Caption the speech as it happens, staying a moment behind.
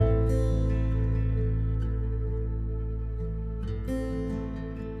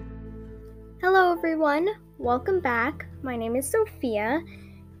everyone, welcome back. My name is Sophia,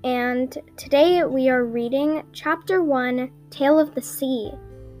 and today we are reading Chapter 1, Tale of the Sea.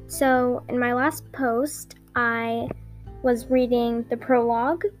 So, in my last post, I was reading the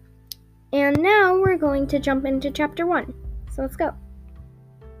prologue, and now we're going to jump into Chapter 1. So let's go.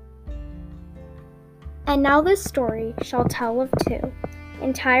 And now this story shall tell of two,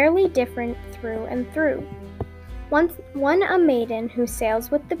 entirely different through and through. One a maiden who sails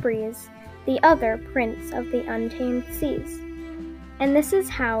with the breeze, the other prince of the untamed seas. And this is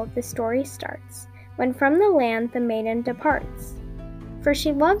how the story starts, when from the land the maiden departs. For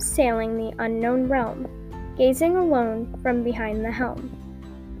she loves sailing the unknown realm, gazing alone from behind the helm.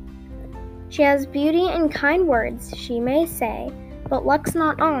 She has beauty and kind words she may say, but luck's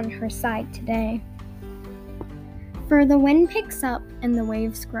not on her side today. For the wind picks up and the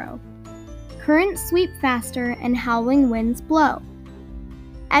waves grow. Currents sweep faster and howling winds blow.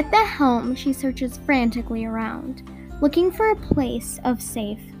 At the helm, she searches frantically around, looking for a place of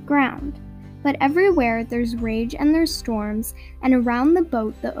safe ground. But everywhere there's rage and there's storms, and around the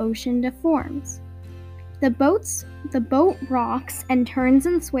boat the ocean deforms. The boat rocks and turns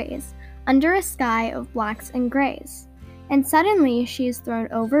and sways under a sky of blacks and grays. And suddenly she is thrown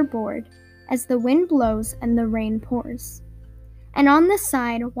overboard as the wind blows and the rain pours. And on the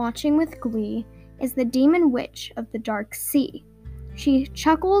side, watching with glee, is the demon witch of the dark sea. She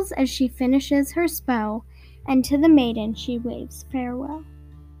chuckles as she finishes her spell, and to the maiden she waves farewell.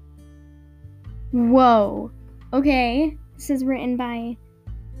 Whoa. Okay, this is written by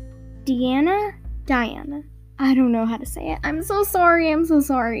Diana. I don't know how to say it. I'm so sorry.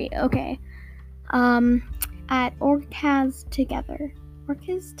 Okay. At Orcas Together.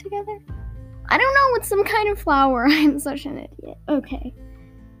 Orcas Together? I don't know, it's some kind of flower. I'm such an idiot. Okay.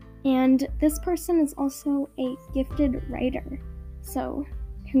 And this person is also a gifted writer. So,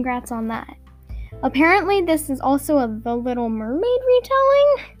 congrats on that. Apparently, this is also a The Little Mermaid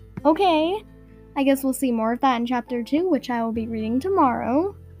retelling. Okay. I guess we'll see more of that in Chapter 2, which I will be reading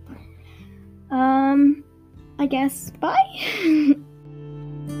tomorrow. I guess, bye.